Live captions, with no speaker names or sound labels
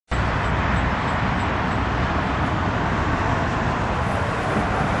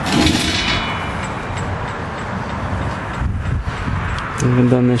haven't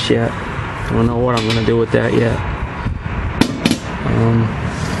done this yet. I don't know what I'm gonna do with that yet.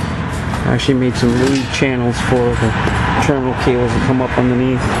 I actually made some new channels for the terminal cables to come up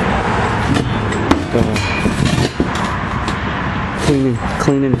underneath.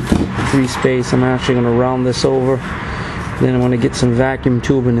 Cleaning free space. I'm actually gonna round this over. Then I'm gonna get some vacuum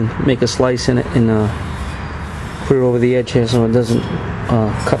tubing and make a slice in it and put it over the edge here so it doesn't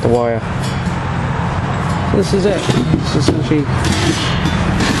cut the wire. So this is it. This is essentially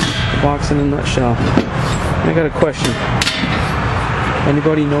the box in a nutshell. I got a question.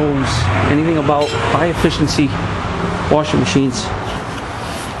 Anybody knows anything about high efficiency washing machines?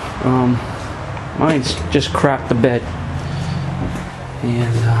 Mine's just crapped the bed.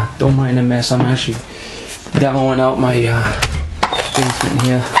 And don't mind the mess. I'm actually demoing out my basement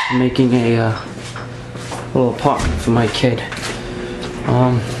here, making a little apartment for my kid.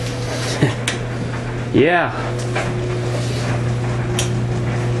 Yeah.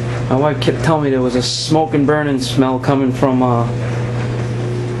 My wife kept telling me there was a smoke and burning smell coming from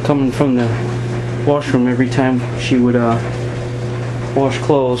the washroom every time she would wash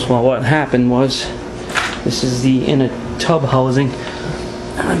clothes. Well, what happened was, this is the inner tub housing.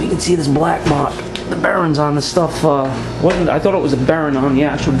 I don't know if you can see this black mark. The bearings on the stuff wasn't. I thought it was a bearing on the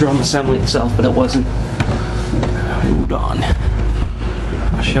actual drum assembly itself, but it wasn't. Hold on.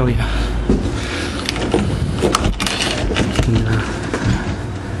 I'll show you. And,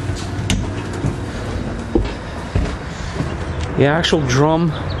 the actual drum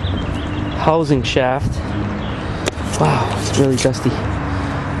housing shaft. Wow, it's really dusty.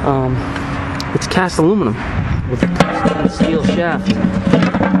 It's cast aluminum with a steel shaft.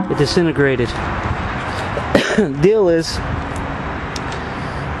 It disintegrated. Deal is,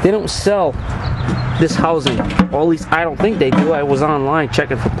 they don't sell this housing, or at least I don't think they do. I was online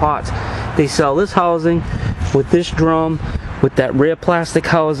checking for parts. They sell this housing with this drum, with that rear plastic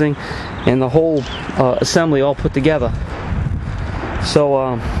housing, and the whole assembly all put together.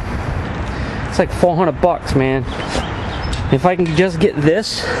 So it's like $400, man. If I can just get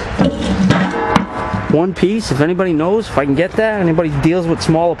this one piece, if anybody knows, if I can get that, anybody deals with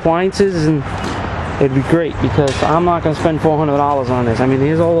small appliances, and it'd be great, because I'm not going to spend $400 on this. I mean,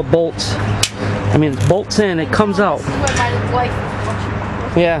 here's all the bolts. I mean, it bolts in, it comes out.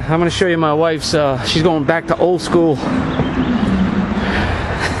 Yeah, I'm going to show you my wife's, she's going back to old school.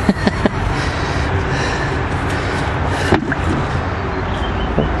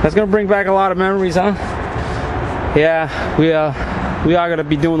 That's going to bring back a lot of memories, huh? Yeah, we are going to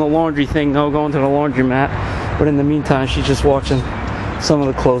be doing the laundry thing, though, going to the laundromat. But in the meantime, she's just watching some of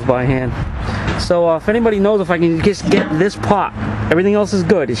the clothes by hand. So if anybody knows if I can just get this pot, everything else is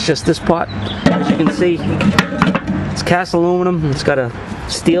good. It's just this pot, as you can see, it's cast aluminum. It's got a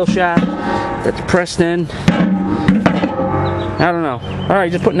steel shaft that's pressed in. I don't know. All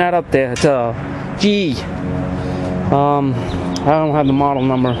right, just putting that up there. It's G. I don't have the model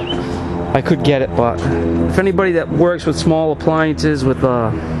number. I could get it, but if anybody that works with small appliances, with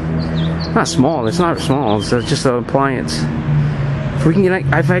not small, it's not small, it's just an appliance. If we can get,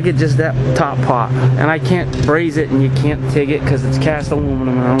 if I get just that top pot, and I can't braze it and you can't take it because it's cast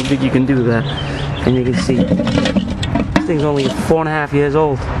aluminum, and I don't think you can do that. And you can see this thing's only 4.5 years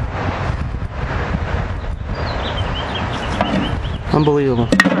old. Unbelievable.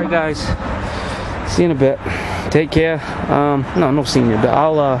 Alright guys, see you in a bit. Take care. No seeing you, but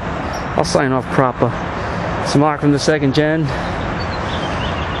I'll sign off proper. It's Mark from the second gen.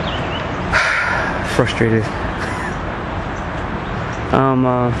 Frustrated.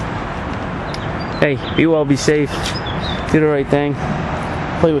 Hey, be well, be safe, do the right thing,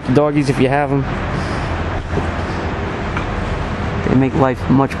 play with the doggies if you have them. They make life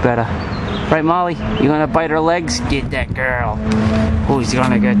much better. Right, Molly? You gonna bite her legs? Get that girl. Who's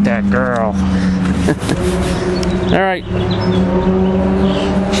gonna get that girl? Alright.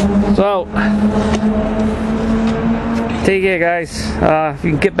 So, take care, guys. If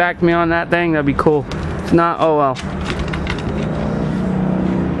you can get back to me on that thing, that'd be cool. If not, oh well.